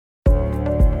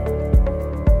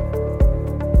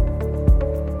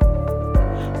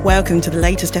Welcome to the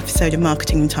latest episode of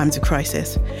Marketing in Times of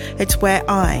Crisis. It's where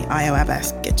I, Io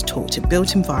Abbas, get to talk to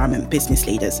built environment business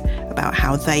leaders about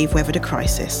how they've weathered a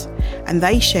crisis, and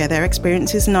they share their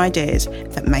experiences and ideas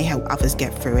that may help others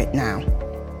get through it now.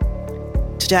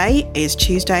 Today is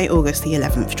Tuesday, August the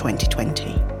 11th, 2020,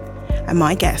 and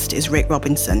my guest is Rick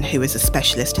Robinson, who is a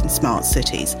specialist in smart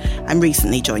cities and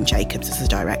recently joined Jacobs as a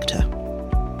director.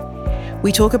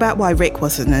 We talk about why Rick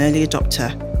was an early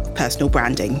adopter of personal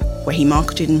branding, where he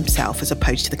marketed himself as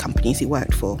opposed to the companies he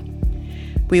worked for.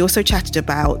 We also chatted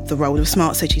about the role of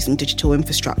smart cities and digital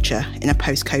infrastructure in a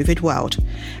post-COVID world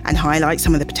and highlight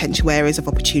some of the potential areas of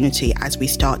opportunity as we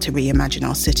start to reimagine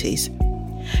our cities.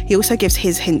 He also gives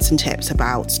his hints and tips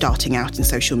about starting out in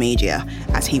social media,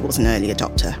 as he was an early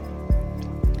adopter.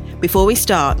 Before we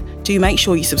start, do make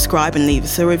sure you subscribe and leave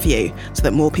us a review so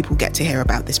that more people get to hear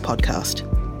about this podcast.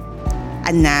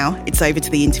 And now it's over to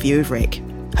the interview with Rick.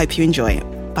 Hope you enjoy it.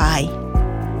 Bye.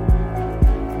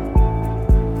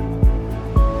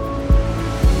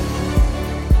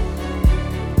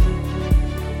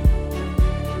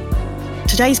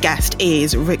 Today's guest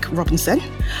is Rick Robinson.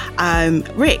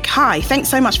 Rick, hi. Thanks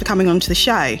so much for coming on to the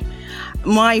show.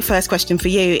 My first question for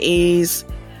you is,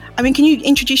 can you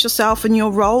introduce yourself and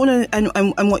your role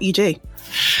and what you do?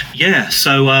 Yeah,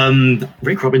 so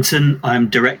Rick Robinson, I'm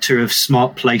Director of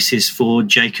Smart Places for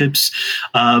Jacobs.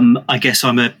 I guess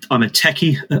I'm a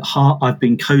techie at heart. I've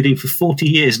been coding for 40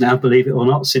 years now, believe it or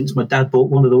not, since my dad bought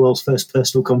one of the world's first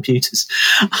personal computers.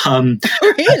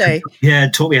 Really? Yeah,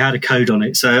 taught me how to code on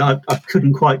it. So I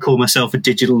couldn't quite call myself a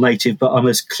digital native, but I'm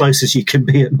as close as you can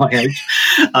be at my age.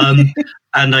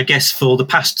 And I guess for the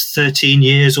past 13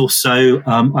 years or so,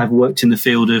 I've worked in the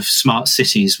field of smart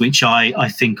cities, which I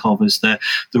think of as the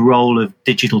role of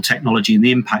digital technology and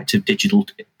the impact of digital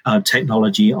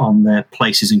technology on the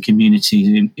places and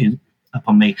communities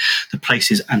the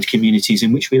places and communities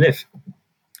in which we live.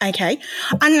 Okay.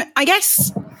 And I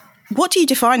guess, what do you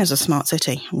define as a smart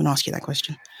city? I'm going to ask you that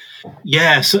question.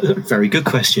 Yes, very good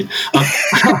question.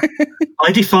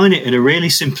 I define it in a really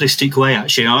simplistic way,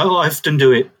 actually. I often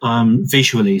do it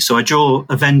visually. So I draw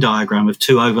a Venn diagram of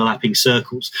two overlapping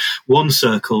circles. One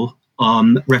circle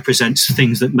represents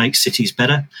things that make cities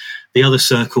better. The other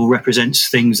circle represents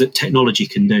things that technology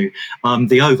can do.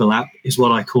 The overlap is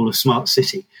what I call a smart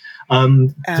city.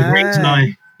 The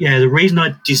reason I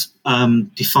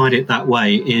define it that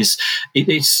way is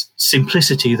it's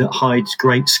simplicity that hides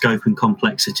great scope and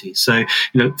complexity. So,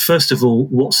 first of all,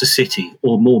 what's a city?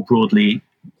 Or more broadly,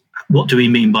 what do we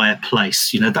mean by a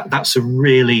place? That's a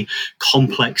really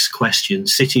complex question.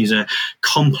 Cities are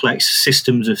complex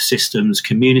systems of systems,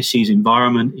 communities,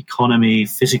 environment, economy,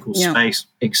 physical space,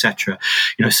 etc.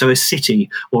 So a city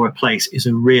or a place is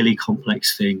a really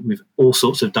complex thing with all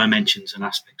sorts of dimensions and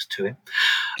aspects to it.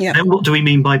 Yeah. Then what do we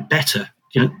mean by better?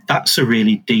 That's a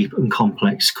really deep and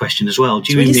complex question as well.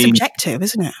 It's really subjective,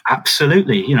 isn't it?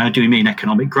 Absolutely. Do we mean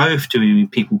economic growth? Do we mean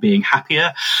people being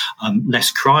happier, less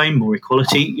crime, more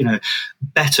equality?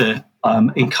 Better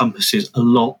encompasses a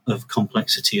lot of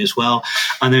complexity as well.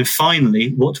 And then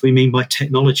finally, what do we mean by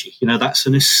technology? That's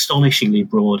an astonishingly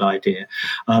broad idea.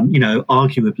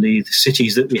 Arguably, the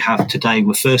cities that we have today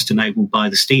were first enabled by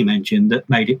the steam engine that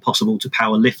made it possible to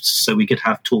power lifts so we could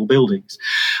have tall buildings.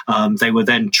 They were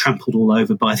then trampled all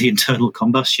over by the internal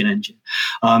combustion engine.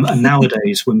 And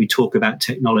nowadays, when we talk about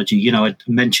technology, I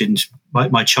mentioned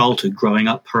my childhood growing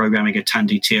up programming a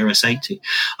Tandy TRS-80.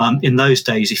 In those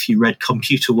days, if you read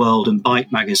Computer World and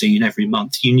Byte magazine every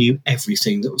month, you knew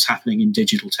everything that was happening in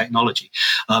digital technology.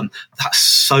 That's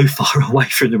so far away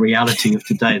from the reality of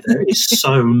today. There is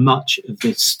so much of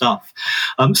this stuff.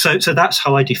 So that's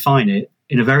how I define it,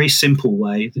 in a very simple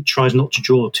way that tries not to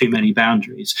draw too many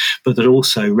boundaries, but that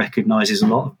also recognises a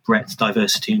lot of breadth,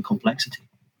 diversity and complexity.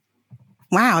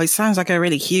 Wow, it sounds like a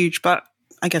really huge, but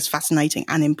I guess fascinating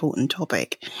and important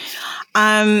topic.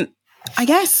 I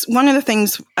guess one of the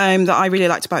things that I really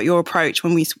liked about your approach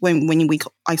when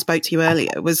I spoke to you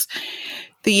earlier was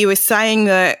that you were saying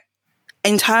that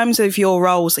in terms of your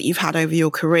roles that you've had over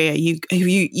your career,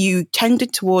 you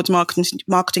tended towards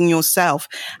marketing yourself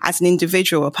as an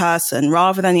individual, a person,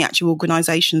 rather than the actual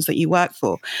organisations that you work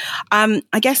for.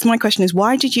 I guess my question is,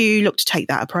 why did you look to take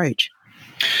that approach?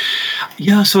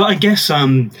 Yeah, so I guess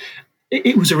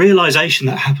it was a realisation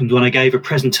that happened when I gave a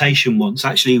presentation once,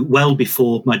 actually well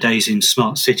before my days in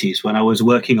smart cities, when I was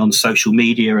working on social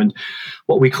media. And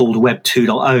what we called Web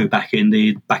 2.0 back in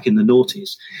the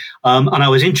noughties. And I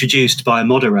was introduced by a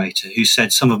moderator who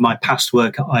said some of my past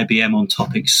work at IBM on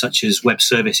topics such as web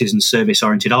services and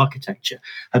service-oriented architecture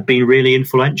had been really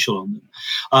influential on them.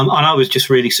 And I was just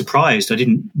really surprised. I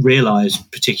didn't realize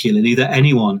particularly that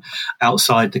anyone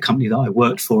outside the company that I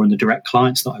worked for and the direct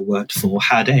clients that I worked for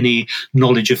had any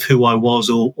knowledge of who I was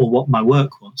or what my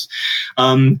work was.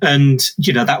 And,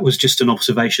 that was just an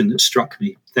observation that struck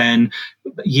me. Then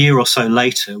a year or so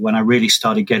later, when I really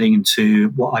started getting into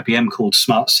what IBM called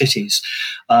smart cities,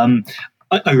 I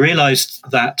realized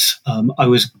that I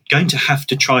was going to have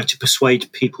to try to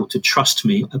persuade people to trust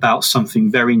me about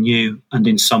something very new and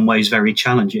in some ways very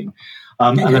challenging.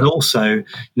 And then also,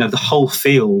 the whole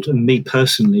field and me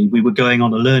personally, we were going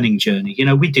on a learning journey.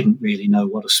 We didn't really know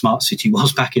what a smart city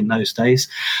was back in those days.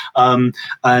 And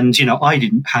I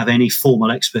didn't have any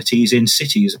formal expertise in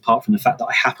cities apart from the fact that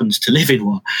I happened to live in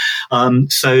one.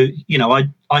 So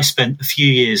I spent a few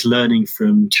years learning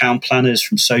from town planners,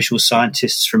 from social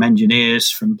scientists, from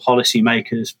engineers, from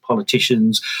policymakers,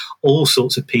 politicians, all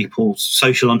sorts of people,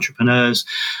 social entrepreneurs,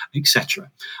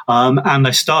 etc. And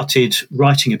I started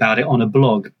writing about it on a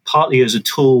blog, partly as a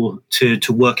tool to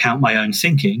work out my own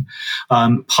thinking,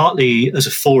 partly as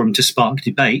a forum to spark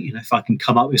debate. If I can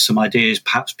come up with some ideas,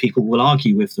 perhaps people will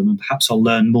argue with them, and perhaps I'll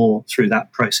learn more through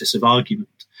that process of argument.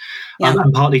 Yeah.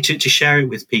 And partly to share it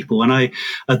with people. And I,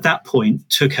 at that point,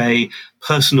 took a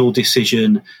personal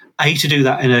decision, to do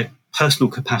that in a personal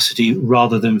capacity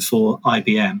rather than for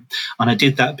IBM. And I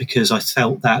did that because I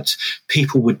felt that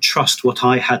people would trust what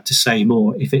I had to say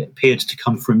more if it appeared to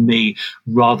come from me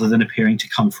rather than appearing to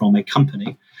come from a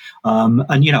company.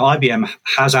 IBM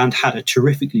has and had a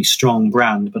terrifically strong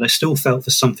brand, but I still felt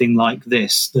for something like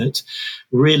this that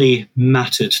really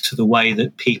mattered to the way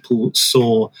that people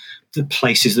saw the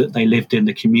places that they lived in,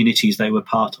 the communities they were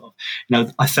part of.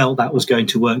 I felt that was going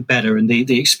to work better, and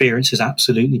the experience has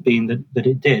absolutely been that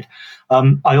it did.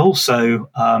 I also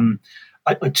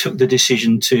I took the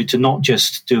decision to not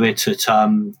just do it at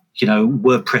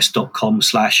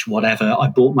WordPress.com/whatever. I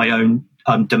bought my own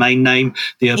domain name,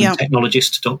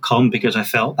 theUrbanTechnologist.com, because I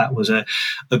felt that was a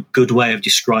good way of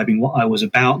describing what I was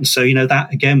about. And so,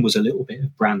 that again was a little bit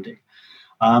of branding.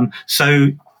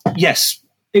 Yes,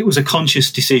 it was a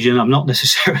conscious decision. I'm not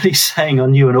necessarily saying I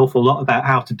knew an awful lot about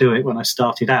how to do it when I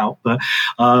started out, but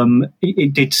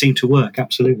it did seem to work,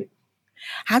 absolutely.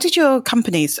 How did your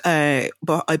company's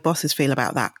bosses feel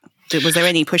about that? Was there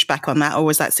any pushback on that, or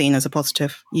was that seen as a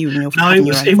positive?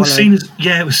 It was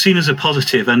seen as a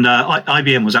positive, and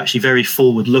IBM was actually very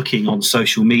forward-looking on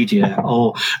social media,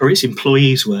 or its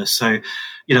employees were. So,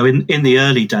 in the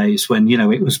early days when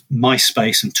it was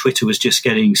MySpace and Twitter was just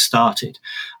getting started.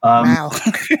 Wow,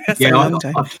 that's a long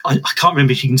time. I can't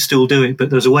remember if you can still do it, but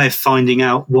there's a way of finding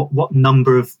out what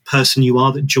number of person you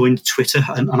are that joined Twitter,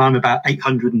 and I'm about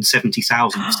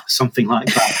 870,000, something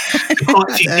like that. Quite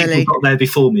a few people got there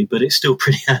before me, but it's still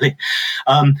pretty early.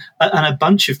 And a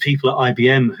bunch of people at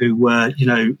IBM who were,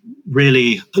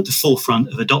 really at the forefront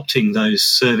of adopting those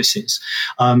services,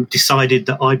 decided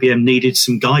that IBM needed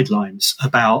some guidelines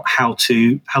about how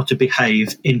to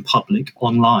behave in public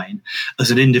online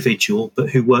as an individual, but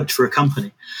who worked for a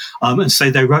company. And so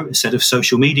they wrote a set of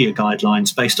social media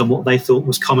guidelines based on what they thought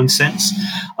was common sense.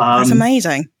 That's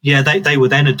amazing. Yeah, they were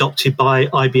then adopted by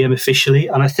IBM officially.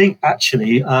 And I think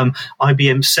actually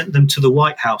IBM sent them to the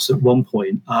White House at one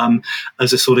point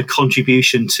as a sort of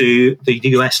contribution to the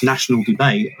US national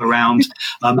debate around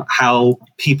how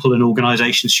people and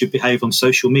organizations should behave on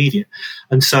social media.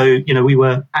 And so, we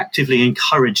were actively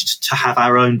encouraged to have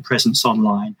our own presence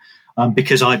online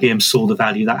because IBM saw the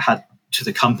value that had to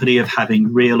the company of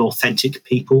having real, authentic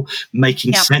people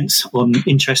making sense on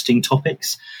interesting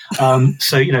topics.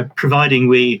 Providing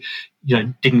we,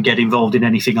 didn't get involved in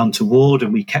anything untoward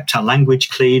and we kept our language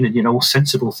clean and, all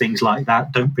sensible things like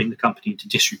that, don't bring the company into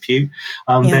disrepute,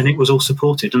 then it was all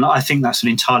supported. And I think that's an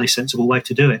entirely sensible way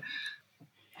to do it.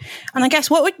 And I guess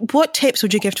what tips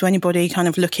would you give to anybody kind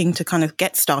of looking to kind of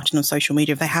get started on social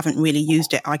media if they haven't really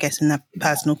used it, I guess, in their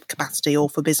personal capacity or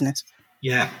for business?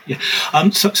 Yeah.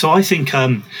 So I think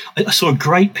I saw a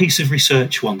great piece of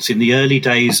research once in the early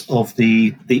days of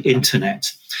the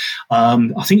internet.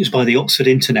 I think it was by the Oxford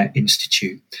Internet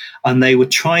Institute, and they were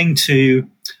trying to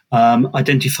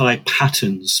identify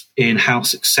patterns in how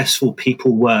successful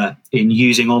people were in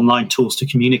using online tools to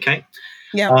communicate.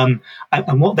 Yeah.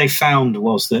 And what they found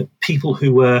was that people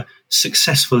who were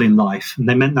successful in life, and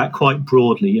they meant that quite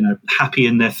broadly, happy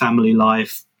in their family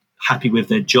life, happy with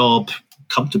their job,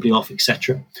 comfortably off,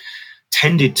 etc.,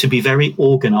 tended to be very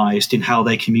organized in how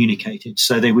they communicated.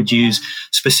 So they would use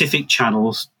specific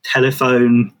channels,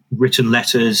 telephone, written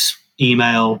letters,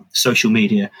 email, social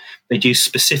media. They'd use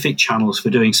specific channels for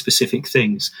doing specific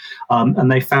things. And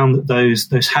they found that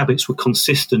those habits were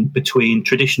consistent between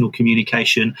traditional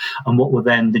communication and what were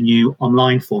then the new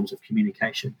online forms of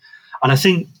communication. And I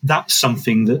think that's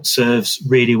something that serves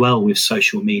really well with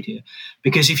social media,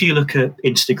 because if you look at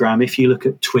Instagram, if you look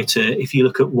at Twitter, if you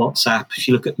look at WhatsApp, if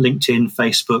you look at LinkedIn,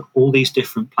 Facebook, all these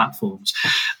different platforms,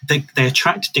 they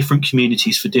attract different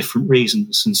communities for different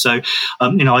reasons. And so,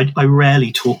 I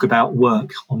rarely talk about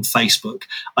work on Facebook.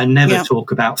 I never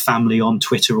talk about family on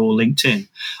Twitter or LinkedIn.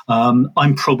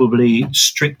 I'm probably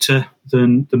stricter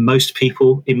than most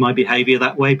people in my behavior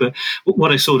that way. But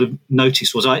what I sort of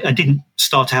noticed was I didn't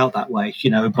start out that way.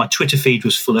 My Twitter feed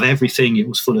was full of everything. It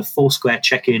was full of Foursquare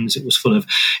check-ins. It was full of,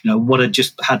 what I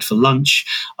just had for lunch,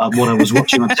 what I was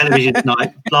watching on television at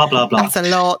night, blah, blah, blah. That's a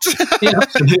lot. Yeah,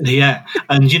 absolutely, yeah.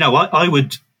 And, I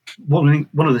would... One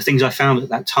of the things I found at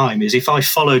that time is if I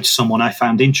followed someone I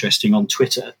found interesting on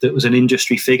Twitter that was an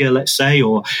industry figure, let's say,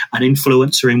 or an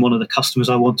influencer in one of the customers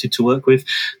I wanted to work with,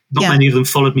 not many of them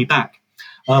followed me back.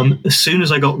 As soon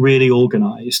as I got really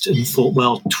organized and thought,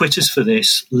 well, Twitter's for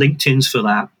this, LinkedIn's for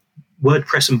that,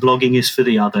 WordPress and blogging is for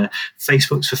the other,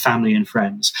 Facebook's for family and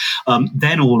friends.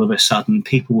 Then all of a sudden,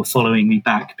 people were following me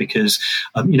back because,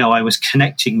 I was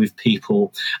connecting with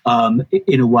people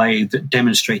in a way that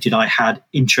demonstrated I had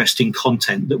interesting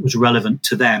content that was relevant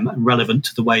to them and relevant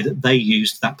to the way that they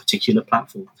used that particular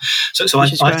platform. So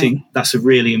I think that's a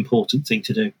really important thing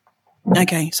to do.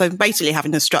 Okay, so basically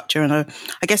having a structure and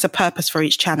a purpose for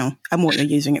each channel and what you're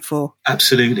using it for.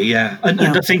 Absolutely, yeah. And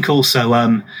I think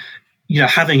also,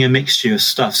 having a mixture of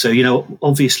stuff. So,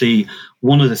 obviously,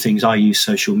 one of the things I use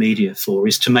social media for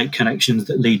is to make connections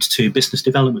that lead to business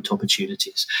development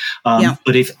opportunities.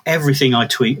 But if everything I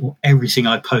tweet or everything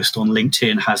I post on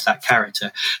LinkedIn has that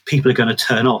character, people are going to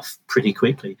turn off pretty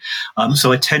quickly.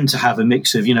 So I tend to have a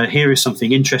mix of, here is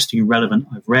something interesting and relevant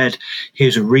I've read.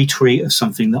 Here's a retweet of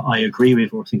something that I agree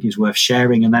with or think is worth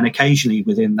sharing. And then occasionally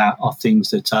within that are things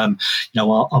that, are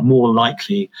more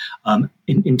likely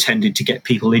intended to get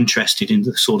people interested in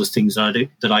the sort of things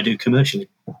that I do commercially.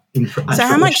 So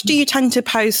how much do you tend to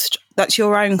post that's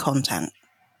your own content?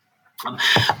 I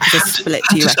have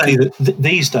to say that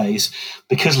these days,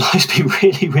 because life's been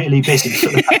really, really busy for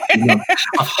the past few months,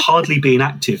 I've hardly been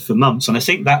active for months. And I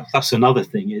think that's another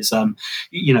thing is,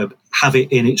 have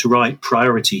it in its right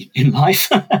priority in life.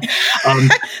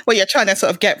 Well, you're trying to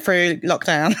sort of get through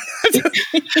lockdown.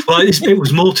 Well, it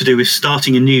was more to do with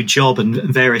starting a new job and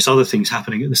various other things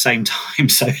happening at the same time.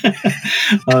 So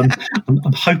I'm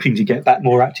hoping to get back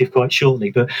more active quite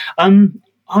shortly. But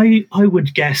I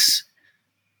would guess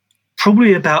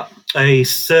probably about a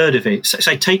third of it.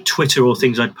 So take Twitter or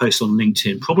things I'd post on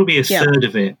LinkedIn. Probably a third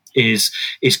of it is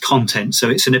content. So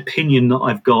it's an opinion that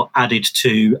I've got added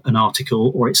to an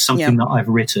article, or it's something that I've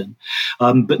written,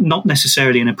 but not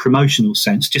necessarily in a promotional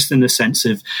sense. Just in the sense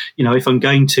of, if I'm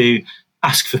going to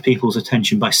ask for people's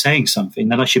attention by saying something,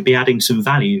 then I should be adding some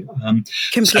value.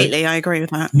 Completely, I agree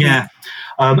with that. Yeah,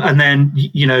 and then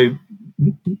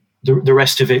The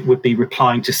rest of it would be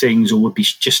replying to things, or would be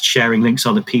just sharing links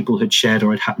other people had shared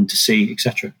or had happened to see,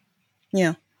 etc.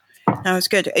 Yeah, no, it's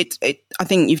good. I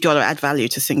think you've got to add value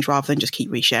to things rather than just keep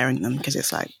resharing them, because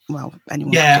it's like, well,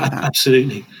 anyone can do that.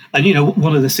 Absolutely. And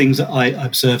one of the things that I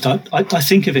observed, I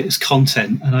think of it as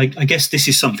content, and I guess this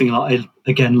is something that I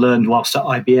again learned whilst at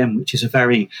IBM, which is a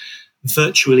very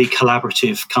virtually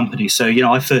collaborative company. So,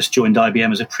 I first joined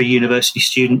IBM as a pre-university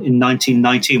student in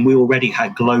 1990, and we already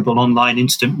had global online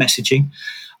instant messaging.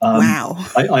 Wow.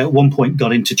 I at one point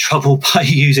got into trouble by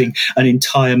using an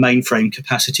entire mainframe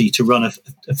capacity to run a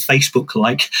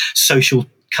Facebook-like social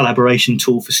collaboration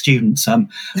tool for students. You're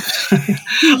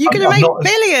going to make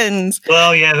billions.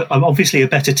 Well, yeah, I'm obviously a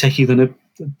better techie than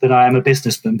I am a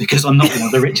businessman, because I'm not one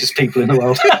of the richest people in the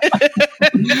world.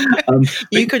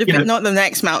 You could have been not the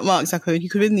next Mark Zuckerberg. You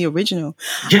could have been the original.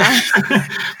 Yeah,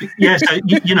 yeah. So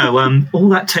all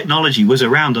that technology was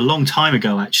around a long time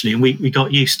ago, actually, and we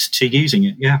got used to using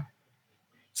it. Yeah.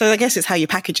 So I guess it's how you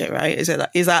package it, right? Is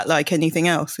that like anything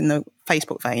else in the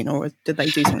Facebook vein, or did they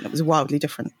do something that was wildly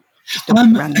different?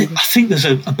 I think there's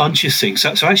a bunch of things. So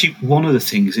actually, one of the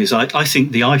things is I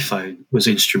think the iPhone was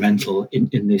instrumental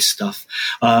in this stuff,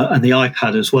 and the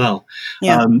iPad as well.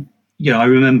 Yeah. I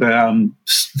remember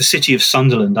the city of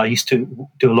Sunderland. I used to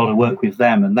do a lot of work with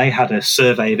them, and they had a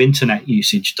survey of internet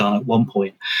usage done at one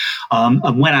point.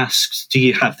 And when asked, do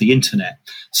you have the internet?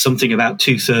 Something about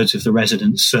 2/3 of the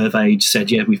residents surveyed said,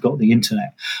 yeah, we've got the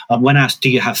internet. And when asked, do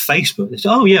you have Facebook? They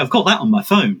said, oh, yeah, I've got that on my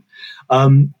phone.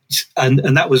 And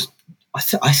that was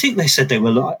I think they said they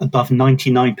were like above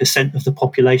 99% of the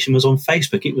population was on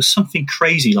Facebook. It was something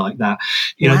crazy like that.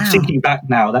 Wow. Thinking back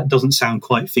now, that doesn't sound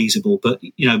quite feasible, but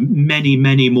many,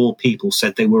 many more people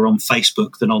said they were on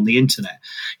Facebook than on the internet.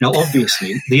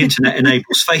 Obviously the internet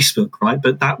enables Facebook, right?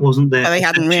 But that wasn't their they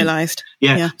hadn't perception. realised.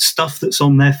 Yeah, stuff that's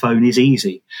on their phone is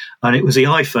easy. And it was the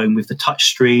iPhone with the touch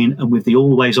screen and with the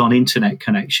always on internet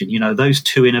connection, those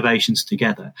two innovations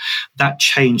together, that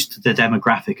changed the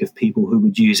demographic of people who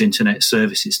would use internet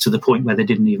services to the point where they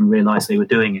didn't even realize they were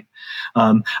doing it.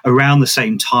 Around the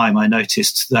same time, I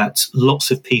noticed that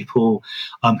lots of people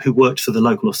who worked for the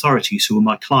local authorities, who were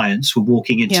my clients, were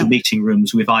walking into meeting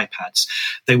rooms with iPads.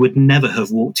 They would never have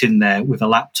walked in there with a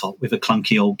laptop, with a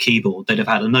clunky old keyboard. They'd have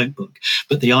had a notebook.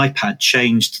 But the iPad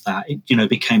changed that. It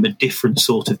became a different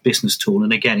sort of business tool.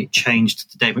 And again, it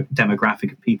changed the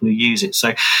demographic of people who use it.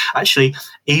 So actually,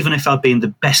 even if I'd been the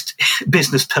best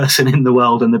business person in the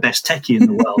world and the best techie in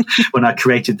the world when I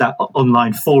created that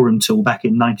online forum tool back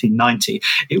in 1990,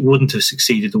 it wouldn't have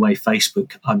succeeded the way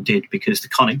Facebook did, because the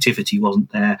connectivity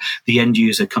wasn't there, the end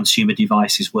user consumer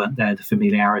devices weren't there, the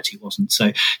familiarity wasn't.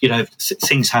 So,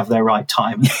 things have their right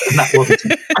time, and that wasn't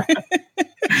it.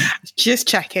 Just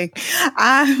checking.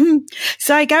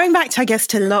 So going back to,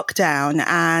 to lockdown,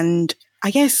 and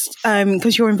I guess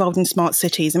because you're involved in smart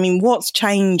cities, what's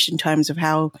changed in terms of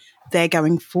how they're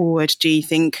going forward, do you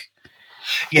think?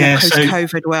 Yeah,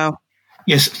 post-COVID,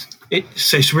 Yes,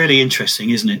 it's really interesting,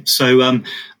 isn't it? So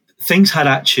things had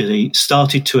actually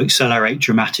started to accelerate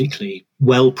dramatically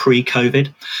well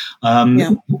pre-COVID.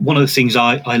 One of the things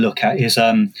I look at is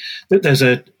that there's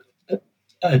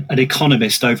an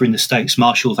economist over in the States,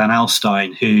 Marshall Van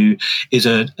Alstyne, who is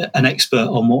an expert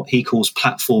on what he calls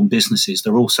platform businesses.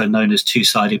 They're also known as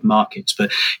two-sided markets.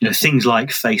 But things like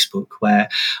Facebook, where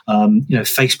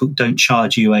Facebook don't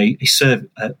charge you a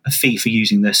fee for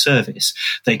using their service.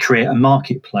 They create a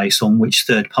marketplace on which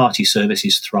third-party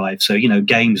services thrive. So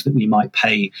games that we might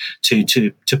pay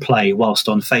to play whilst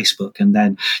on Facebook, and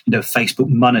then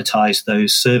Facebook monetize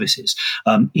those services.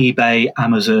 eBay,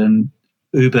 Amazon,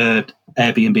 Uber,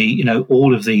 Airbnb,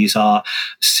 all of these are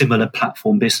similar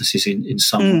platform businesses in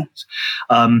some ways.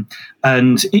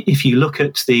 And if you look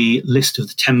at the list of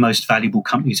the 10 most valuable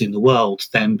companies in the world,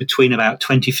 then between about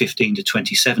 2015 to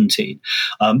 2017,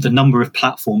 the number of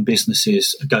platform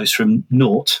businesses goes from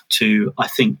 0 to, I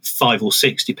think, 5 or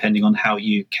 6, depending on how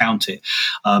you count it.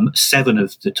 7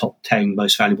 of the top 10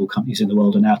 most valuable companies in the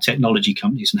world are now technology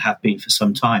companies and have been for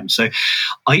some time. So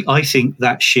I think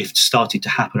that shift started to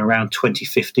happen around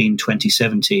 2015,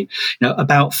 2017,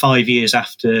 about 5 years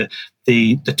after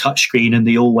the touchscreen and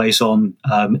the always-on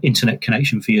internet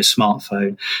connection for your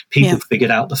smartphone. People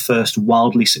figured out the first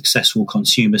wildly successful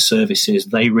consumer services.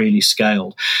 They really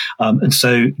scaled. And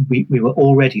so we were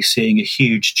already seeing a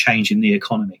huge change in the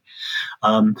economy.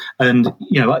 And,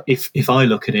 if I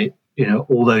look at it,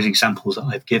 all those examples that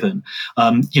I've given,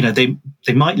 they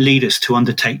might lead us to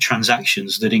undertake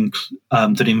transactions that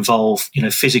involve,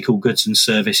 physical goods and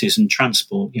services and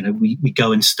transport. We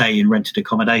go and stay in rented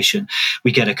accommodation.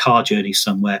 We get a car journey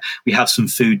somewhere. We have some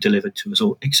food delivered to us,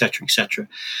 or et cetera, et cetera.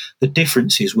 The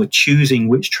difference is we're choosing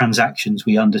which transactions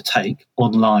we undertake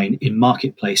online in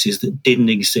marketplaces that didn't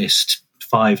exist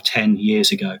 5-10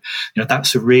 years ago.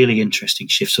 That's a really interesting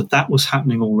shift. So that was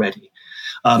happening already.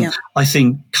 I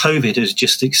think COVID has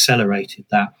just accelerated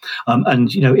that.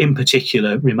 And, in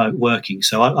particular, remote working.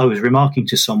 So I was remarking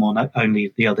to someone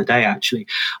only the other day, actually,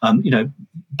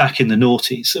 back in the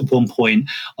noughties, at one point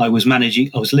I was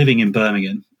living in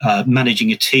Birmingham,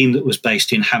 managing a team that was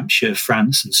based in Hampshire,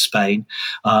 France and Spain.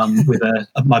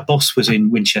 My boss was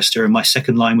in Winchester and my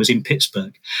second line was in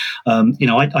Pittsburgh.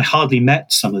 I hardly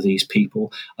met some of these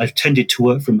people. I've tended to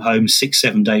work from home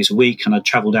 6-7 days a week, and I'd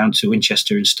travel down to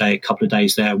Winchester and stay a couple of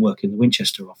days there and work in the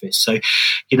Winchester office. So,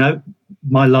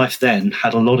 my life then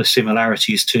had a lot of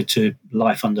similarities to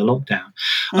life under lockdown.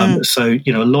 So,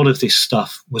 a lot of this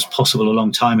stuff was possible a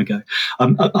long time ago.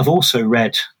 I've also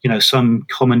read, some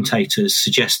commentators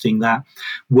suggesting that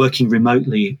working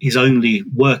remotely is only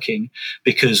working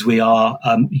because we are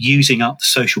using up the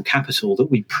social capital that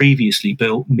we previously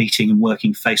built meeting and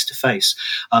working face to face.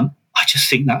 I just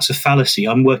think that's a fallacy.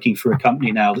 I'm working for a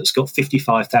company now that's got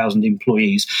 55,000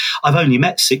 employees. I've only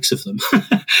met 6 of them.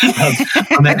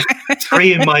 I met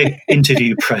 3 in my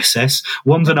interview process.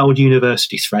 One's an old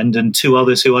university friend and 2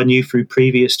 others who I knew through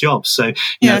previous jobs. So,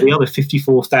 the other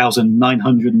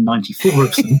 54,994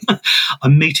 of them,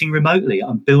 I'm meeting remotely.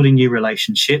 I'm building new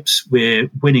relationships. We're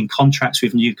winning contracts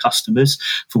with new customers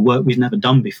for work we've never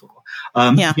done before.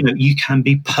 You can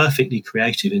be perfectly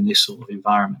creative in this sort of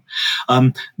environment.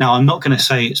 Now, I'm not going to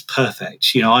say it's perfect.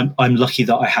 I'm lucky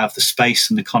that I have the space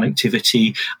and the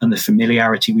connectivity and the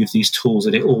familiarity with these tools,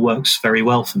 that it all works very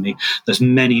well for me. There's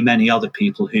many, many other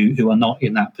people who are not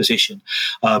in that position.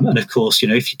 And of course,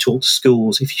 if you talk to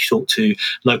schools, if you talk to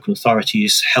local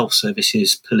authorities, health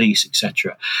services, police,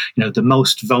 etc., the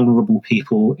most vulnerable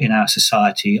people in our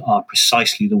society are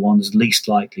precisely the ones least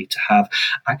likely to have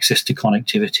access to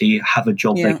connectivity, have a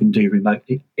job they can do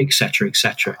remotely, etc.,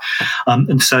 etc.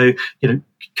 And so,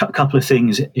 a couple of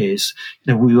things is,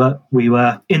 we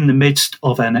were in the midst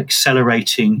of an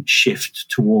accelerating shift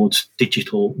towards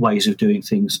digital ways of doing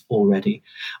things already.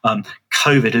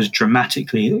 COVID has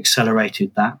dramatically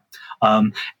accelerated that.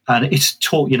 And it's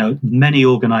taught, many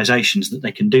organizations that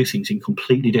they can do things in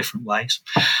completely different ways.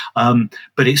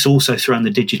 But it's also thrown the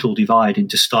digital divide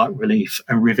into stark relief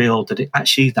and revealed that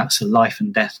that's a life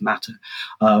and death matter.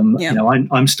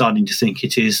 I'm starting to think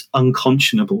it is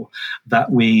unconscionable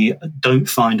that we don't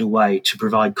find a way to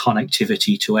provide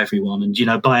connectivity to everyone.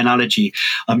 And, by analogy,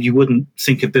 you wouldn't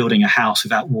think of building a house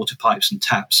without water pipes and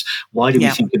taps. Why do we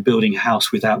think of building a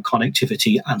house without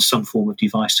connectivity and some form of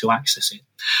device to access it?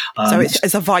 So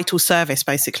it's a vital service,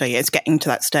 basically. It's getting to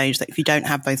that stage that if you don't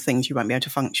have those things, you won't be able to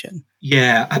function.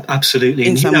 Yeah, absolutely.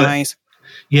 In some ways.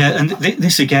 Yeah, and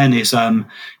this again is,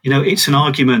 it's an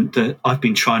argument that I've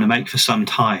been trying to make for some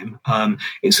time.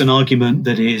 It's an argument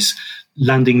that is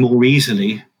landing more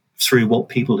easily through what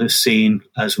people have seen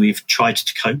as we've tried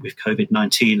to cope with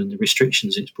COVID-19 and the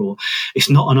restrictions it's brought. It's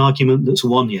not an argument that's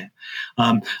won yet.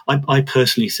 I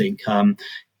personally think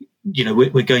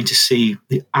we're going to see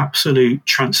the absolute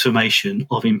transformation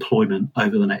of employment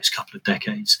over the next couple of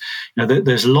decades.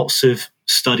 There's lots of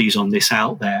studies on this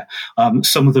out there.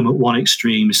 Some of them at one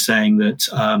extreme saying that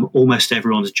almost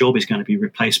everyone's job is going to be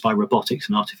replaced by robotics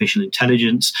and artificial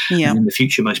intelligence. And in the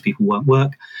future, most people won't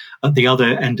work. At the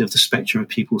other end of the spectrum of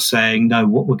people saying, no,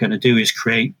 what we're going to do is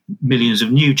create millions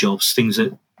of new jobs, things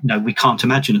that we can't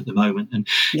imagine at the moment. And,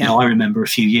 I remember a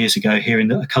few years ago hearing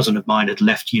that a cousin of mine had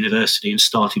left university and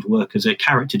started work as a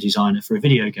character designer for a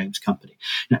video games company.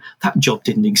 That job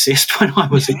didn't exist when I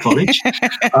was at college.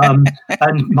 And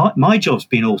my job's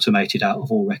been automated out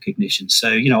of all recognition. So,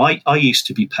 I used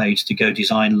to be paid to go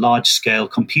design large-scale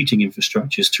computing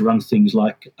infrastructures to run things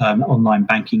like online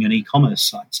banking and e-commerce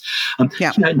sites.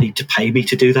 You don't need to pay me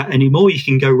to do that anymore. You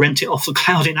can go rent it off the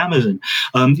cloud in Amazon.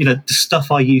 The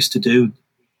stuff I used to do,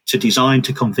 to design,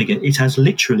 to configure, it has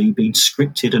literally been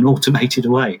scripted and automated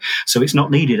away. So it's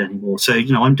not needed anymore. So,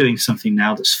 I'm doing something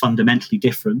now that's fundamentally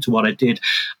different to what I did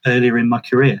earlier in my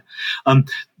career.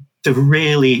 The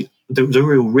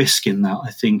real risk in that,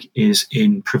 I think, is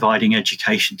in providing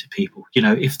education to people.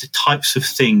 If the types of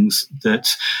things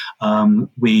that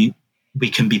we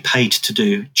can be paid to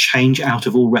do change out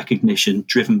of all recognition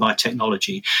driven by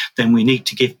technology, then we need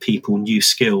to give people new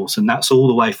skills. And that's all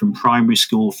the way from primary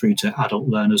school through to adult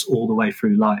learners, all the way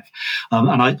through life.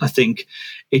 And I think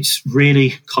it's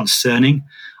really concerning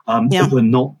that we're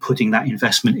not putting that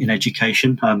investment in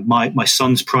education. My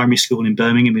son's primary school in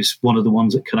Birmingham is one of the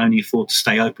ones that can only afford to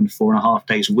stay open 4.5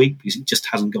 days a week because it just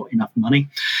hasn't got enough money.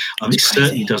 It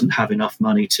certainly doesn't have enough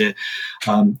money to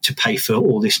pay for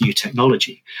all this new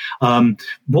technology.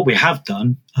 What we have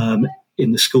done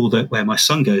in the school where my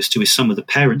son goes to is some of the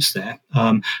parents there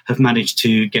have managed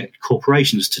to get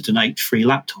corporations to donate free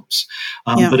laptops.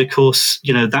 But of course,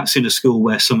 that's in a school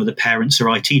where some of the parents are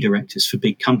IT directors for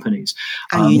big companies.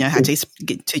 And how to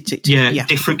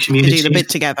different communities. To do the bit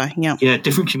together. Yeah,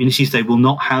 different communities, they will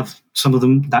not have, some of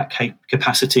them, that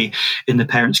capacity in the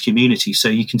parents' community. So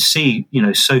you can see,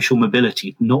 social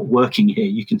mobility not working here.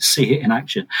 You can see it in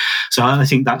action. So I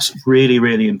think that's really,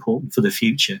 really important for the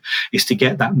future, is to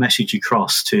get that message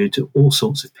across to all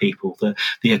sorts of people that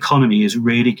the economy is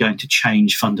really going to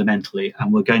change fundamentally,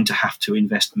 and we're going to have to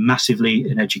invest massively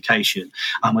in education,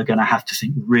 and we're going to have to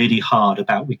think really hard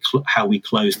about how we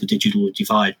close the digital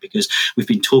divide, because we've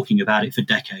been talking about it for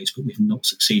decades, but we've not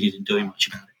succeeded in doing much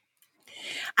about it.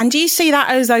 And do you see that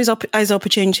as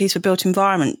opportunities for built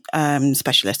environment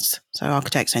specialists, so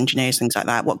architects, engineers, things like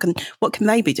that? What can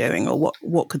they be doing, or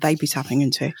what could they be tapping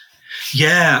into?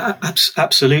 Yeah,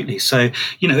 absolutely. So,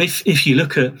 if you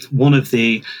look at one of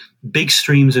the big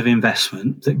streams of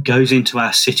investment that goes into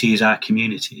our cities, our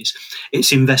communities,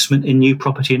 it's investment in new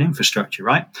property and infrastructure,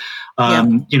 right?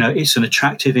 It's an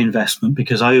attractive investment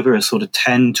because over a sort of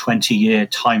 10, 20-year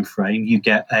time frame, you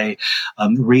get a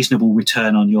reasonable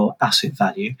return on your asset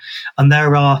value. And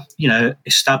there are,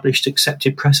 established,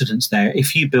 accepted precedents there.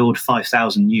 If you build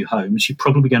 5,000 new homes, you're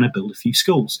probably going to build a few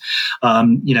schools.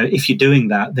 If you're doing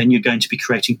that, then you're going to be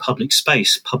creating public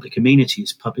space, public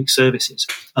amenities, public services.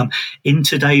 In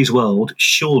today's world,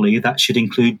 surely that should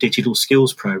include digital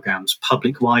skills programs,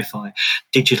 public Wi-Fi,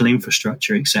 digital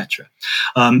infrastructure, etc.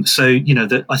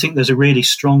 I think there's a really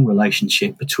strong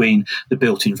relationship between the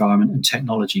built environment and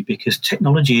technology, because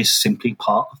technology is simply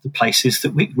part of the places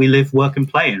that we live, work and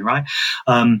play in, right?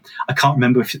 I can't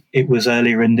remember if it was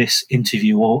earlier in this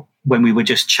interview or when we were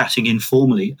just chatting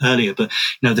informally earlier, but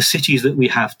the cities that we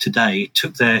have today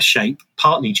took their shape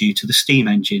partly due to the steam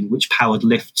engine, which powered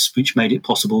lifts, which made it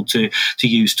possible to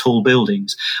use tall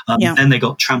buildings. Then they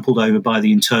got trampled over by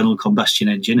the internal combustion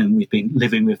engine, and we've been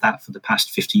living with that for the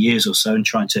past 50 years or so and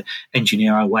trying to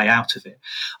engineer our way out of it.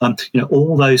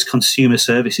 All those consumer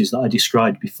services that I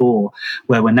described before,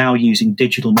 where we're now using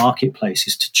digital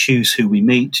marketplaces to choose who we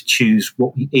meet, to choose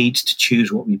what we eat, to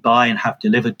choose what we buy and have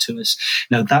delivered to us.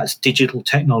 That's digital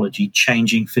technology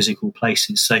changing physical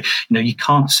places. So, you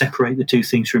can't separate the two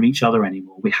things from each other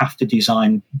anymore. We have to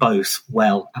design both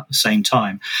well at the same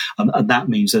time. And that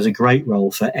means there's a great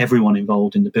role for everyone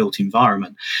involved in the built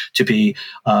environment to be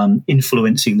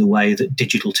influencing the way that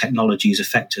digital technologies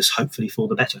affect us, hopefully for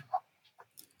the better.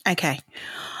 Okay.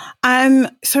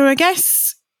 So I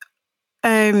guess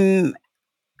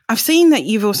I've seen that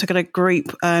you've also got a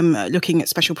group looking at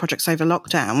special projects over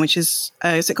lockdown, which is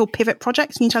it called Pivot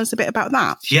Projects? Can you tell us a bit about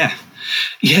that? Yeah.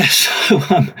 Yes.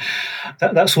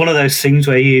 That's one of those things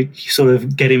where you sort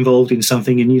of get involved in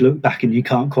something and you look back and you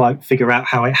can't quite figure out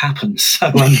how it happens.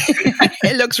 So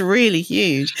it looks really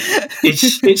huge.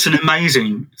 It's an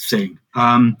amazing thing.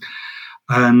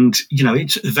 And,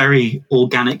 it's a very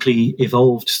organically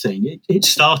evolved thing. It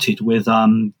started with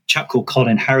a chap called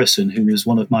Colin Harrison, who was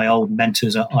one of my old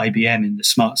mentors at IBM in the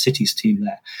Smart Cities team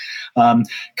there.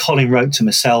 Colin wrote to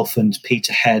myself and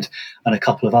Peter Head and a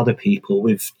couple of other people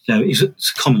with, it's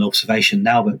a common observation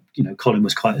now, but, Colin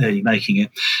was quite early making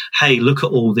it. Hey, look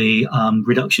at all the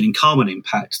reduction in carbon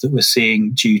impact that we're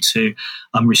seeing due to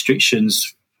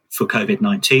restrictions for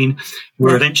COVID-19.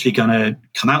 We're eventually going to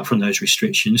come out from those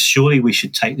restrictions. Surely we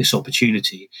should take this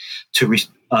opportunity to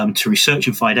research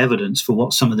and find evidence for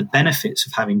what some of the benefits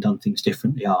of having done things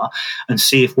differently are, and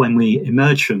see if when we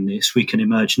emerge from this, we can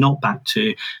emerge not back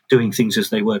to doing things as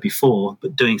they were before,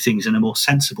 but doing things in a more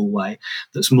sensible way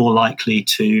that's more likely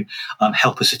to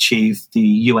help us achieve the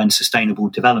UN Sustainable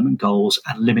Development Goals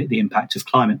and limit the impact of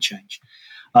climate change.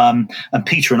 And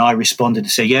Peter and I responded to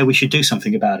say, yeah, we should do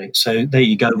something about it. So there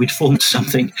you go. We'd formed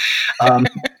something.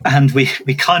 And we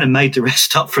kind of made the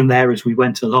rest up from there as we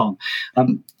went along.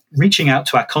 Reaching out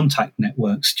to our contact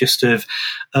networks, just of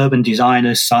urban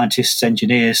designers, scientists,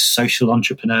 engineers, social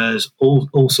entrepreneurs,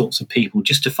 all sorts of people,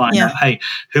 just to find out, hey,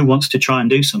 who wants to try and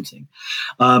do something?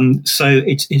 So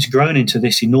it's grown into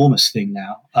this enormous thing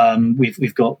now.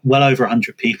 We've got well over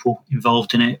 100 people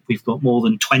involved in it. We've got more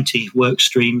than 20 work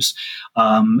streams.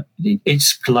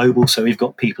 It's global, so we've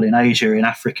got people in Asia, in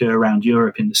Africa, around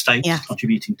Europe, in the States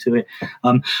contributing to it.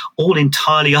 All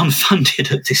entirely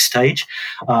unfunded at this stage.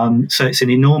 So it's an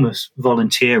enormous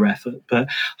volunteer effort, but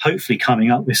hopefully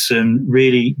coming up with some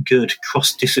really good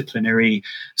cross-disciplinary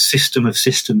system of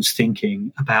systems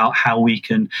thinking about how we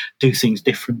can do things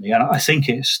differently. And I think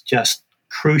it's just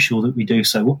crucial that we do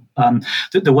so.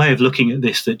 The way of looking at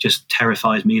this that just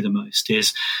terrifies me the most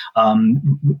is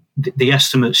the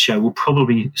estimates show we'll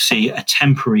probably see a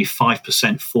temporary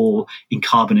 5% fall in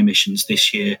carbon emissions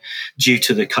this year due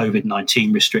to the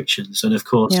COVID-19 restrictions. And of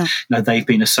course, they've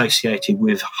been associated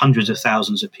with hundreds of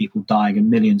thousands of people dying and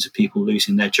millions of people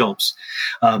losing their jobs.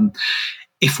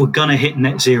 If we're going to hit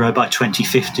net zero by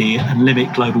 2050 and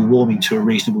limit global warming to a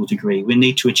reasonable degree, we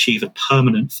need to achieve a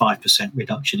permanent 5%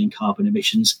 reduction in carbon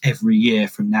emissions every year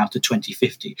from now to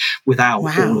 2050 without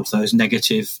all of those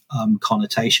negative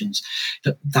connotations.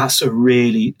 That's a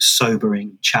really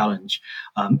sobering challenge.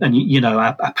 And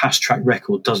our past track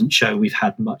record doesn't show we've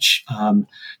had much,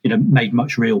 made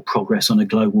much real progress on a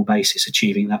global basis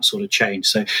achieving that sort of change.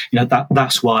 So,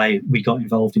 that's why we got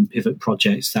involved in Pivot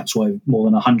Projects. That's why more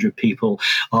than 100 people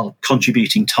are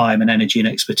contributing time and energy and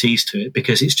expertise to it,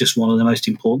 because it's just one of the most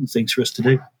important things for us to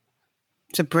do.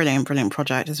 It's a brilliant, brilliant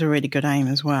project. It's a really good aim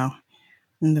as well.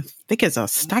 And the figures are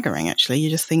staggering, actually. You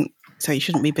just think, so it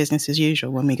shouldn't be business as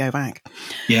usual when we go back.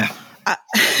 Yeah.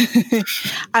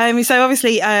 So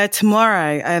obviously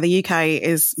tomorrow the UK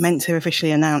is meant to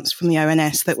officially announce from the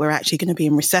ONS that we're actually going to be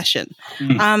in recession.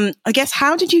 I guess,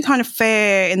 how did you kind of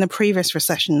fare in the previous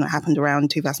recession that happened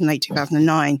around 2008,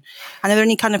 2009? And are there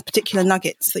any kind of particular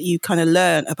nuggets that you kind of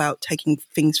learn about taking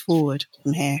things forward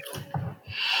from here?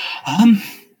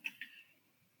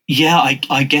 Yeah,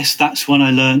 I guess that's when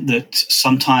I learned that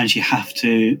sometimes you have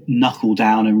to knuckle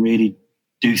down and really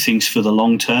do things for the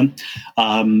long term.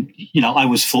 I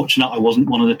was fortunate. I wasn't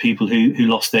one of the people who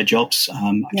lost their jobs.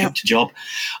 I kept a job.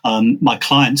 My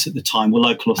clients at the time were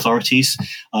local authorities.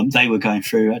 They were going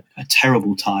through a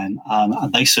terrible time,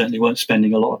 and they certainly weren't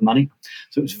spending a lot of money.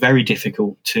 So it was very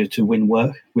difficult to win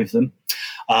work with them.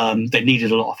 They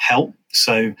needed a lot of help.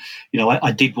 So,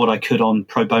 I did what I could on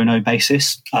pro bono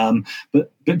basis, but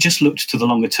just looked to the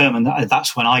longer term. And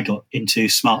that's when I got into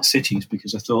smart cities,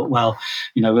 because I thought, well,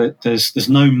 there's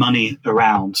no money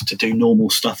around to do normal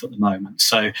stuff at the moment.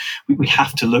 So we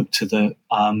have to look to to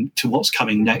what's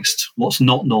coming next, what's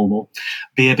not normal,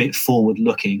 be a bit forward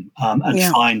looking, and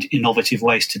find innovative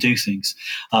ways to do things.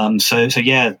 And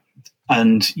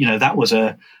that was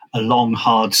a long,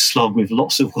 hard slog with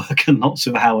lots of work and lots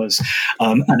of hours,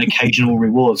 and occasional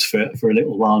rewards for a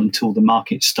little while until the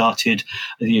market started,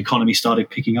 the economy started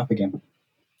picking up again.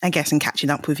 I guess, and catching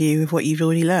up with you with what you've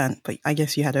already learned. But I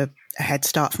guess you had a head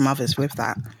start from others with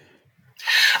that.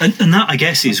 And that, I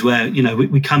guess, is where,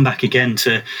 we come back again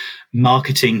to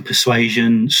marketing,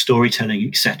 persuasion, storytelling,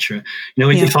 etc.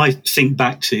 If I think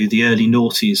back to the early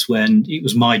noughties, when it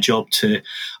was my job to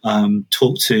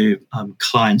talk to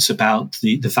clients about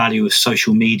the value of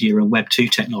social media and Web 2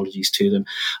 technologies to them,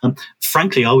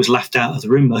 frankly, I was laughed out of the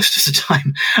room most of the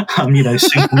time.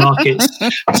 Supermarkets,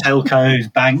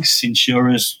 telcos, banks,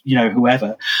 insurers,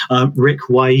 whoever. Rick,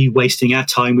 why are you wasting our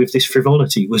time with this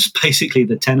frivolity? Was basically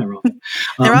the tenor of it.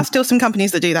 There are still some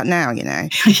companies that do that now,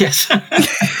 Yes.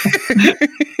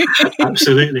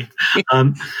 Absolutely.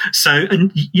 I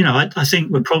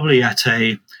think we're probably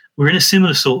we're in a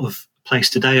similar sort of place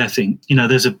today. I think,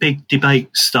 there's a big debate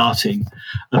starting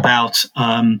about,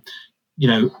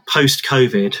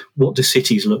 post-COVID, what do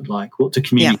cities look like? What do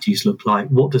communities look like?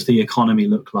 What does the economy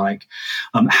look like?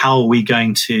 How are we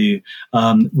going to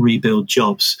rebuild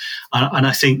jobs? And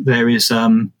I think there's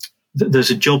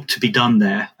a job to be done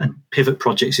there, and Pivot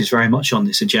Projects is very much on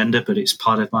this agenda, but it's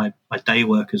part of my day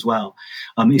work as well.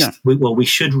 We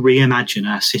should reimagine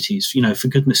our cities. For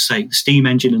goodness sake, the steam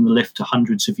engine and the lift are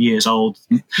hundreds of years old.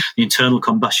 The internal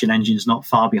combustion engine is not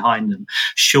far behind them.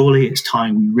 Surely it's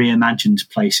time we reimagined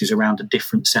places around a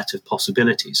different set of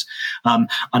possibilities. And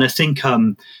I think,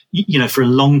 for a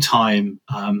long time,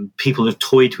 people have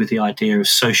toyed with the idea of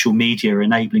social media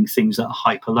enabling things that are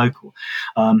hyper-local.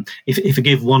 If I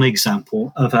give one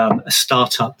example of a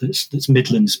startup that's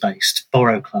Midlands-based,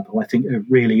 Borrow Club, who I think are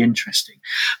really interesting.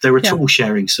 They're a tool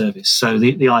sharing service. So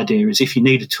the idea is, if you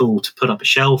need a tool to put up a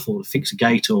shelf or to fix a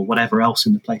gate or whatever else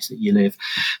in the place that you live,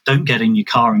 don't get in your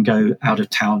car and go out of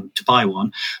town to buy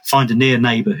one. Find a near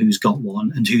neighbour who's got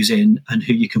one and who's in and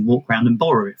who you can walk around and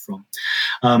borrow it from.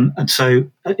 And so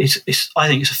I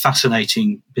think it's a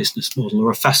fascinating business model,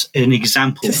 or an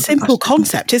example. It's a simple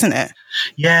concept, isn't it?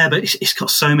 Yeah, but it's got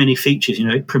so many features.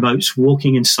 It promotes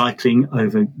walking and cycling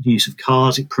over use of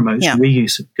cars. It promotes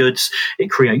reuse of goods. It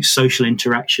creates social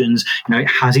interactions. It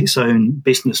has its own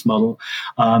business model.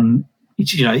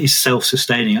 It's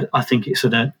self-sustaining. I think it's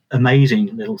an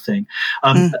amazing little thing.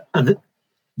 And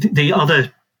the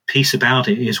other piece about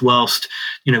it is, whilst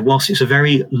it's a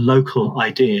very local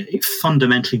idea, it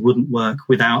fundamentally wouldn't work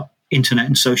without internet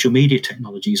and social media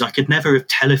technologies. I could never have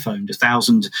telephoned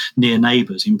 1,000 near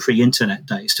neighbours in pre-internet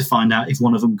days to find out if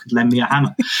one of them could lend me a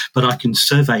hammer, but I can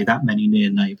survey that many near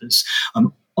neighbours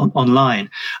online.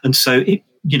 And so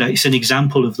it's an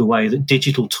example of the way that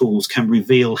digital tools can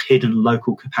reveal hidden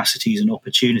local capacities and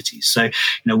opportunities. So,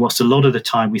 whilst a lot of the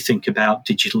time we think about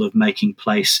digital of making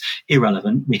place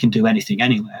irrelevant, we can do anything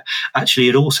anywhere, actually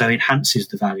it also enhances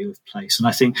the value of place. And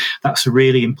I think that's a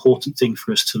really important thing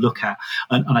for us to look at.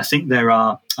 And I think there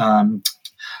are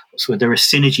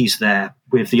synergies there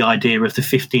with the idea of the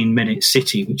 15-minute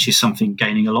city, which is something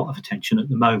gaining a lot of attention at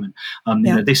the moment.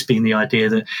 This being the idea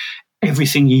that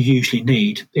everything you usually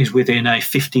need is within a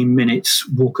 15 minutes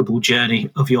walkable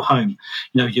journey of your home.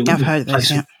 I've heard of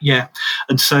this,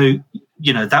 And so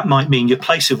that might mean your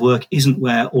place of work isn't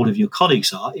where all of your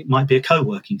colleagues are. It might be a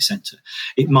co-working centre.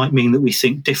 It might mean that we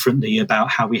think differently about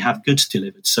how we have goods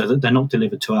delivered, so that they're not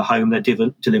delivered to our home, they're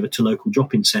delivered to local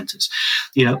drop-in centres.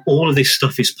 All of this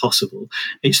stuff is possible.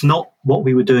 It's not what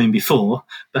we were doing before,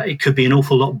 but it could be an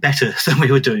awful lot better than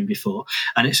we were doing before.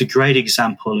 And it's a great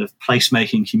example of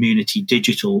placemaking, community,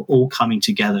 digital, all coming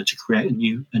together to create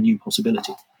a new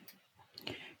possibility.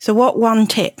 So what one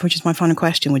tip, which is my final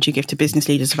question, would you give to business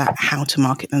leaders about how to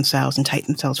market themselves and take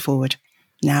themselves forward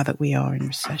now that we are in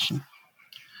recession?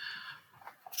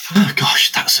 Oh,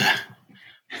 gosh, that's a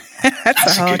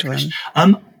hard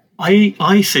one.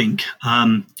 I think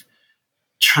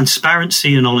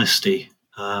transparency and honesty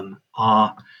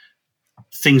are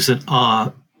things that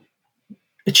are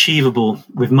achievable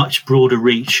with much broader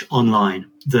reach online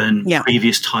than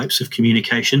previous types of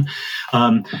communication.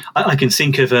 I can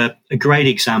think of a great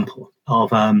example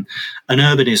of an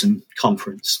urbanism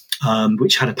conference,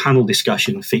 which had a panel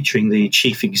discussion featuring the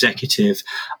chief executive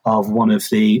of one of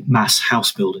the mass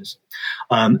house builders.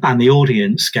 And the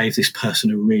audience gave this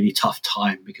person a really tough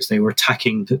time because they were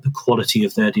attacking the quality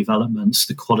of their developments,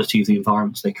 the quality of the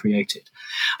environments they created.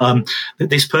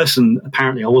 This person,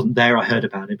 apparently, I wasn't there, I heard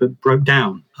about it, but broke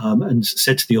down and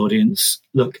said to the audience,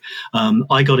 look,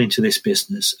 I got into this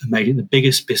business and made it the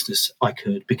biggest business I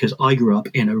could because I grew up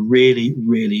in a really,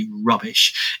 really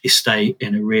rubbish estate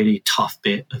in a really tough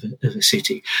bit of a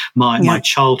city. My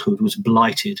childhood was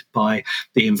blighted by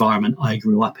the environment I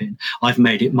grew up in. I've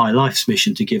made it my life's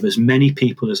mission to give as many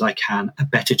people as I can a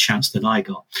better chance than I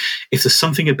got. If there's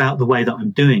something about the way that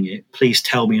I'm doing it, please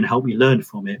tell me and help me learn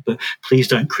from it, but please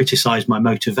don't criticize my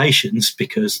motivations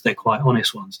because they're quite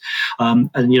honest ones.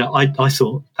 I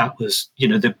thought that was,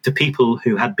 the people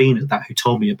who had been at that, who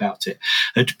told me about it,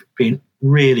 had been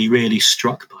really, really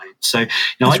struck by it. So,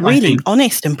 it's really think,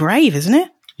 honest and brave, isn't it?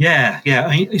 Yeah. I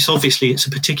mean, it's a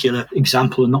particular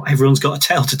example, and not everyone's got a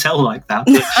tale to tell like that.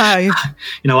 But,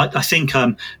 I think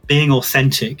being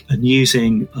authentic and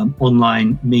using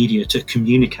online media to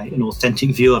communicate an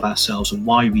authentic view of ourselves and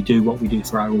why we do what we do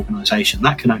for our organisation,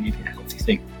 that can only be a healthy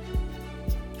thing.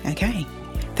 Okay.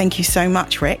 Thank you so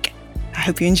much, Rick. I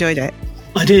hope you enjoyed it.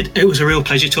 I did. It was a real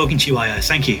pleasure talking to you, Io.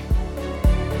 Thank you.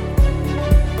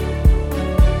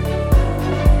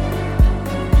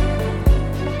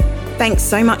 Thanks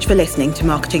so much for listening to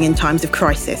Marketing in Times of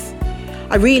Crisis.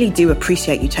 I really do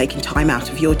appreciate you taking time out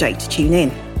of your day to tune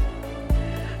in.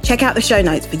 Check out the show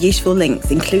notes for useful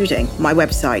links, including my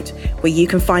website, where you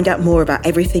can find out more about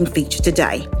everything featured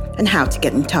today and how to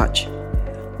get in touch.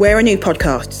 We're a new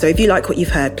podcast, so if you like what you've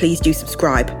heard, please do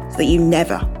subscribe so that you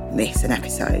never miss an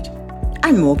episode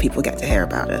and more people get to hear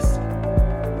about us.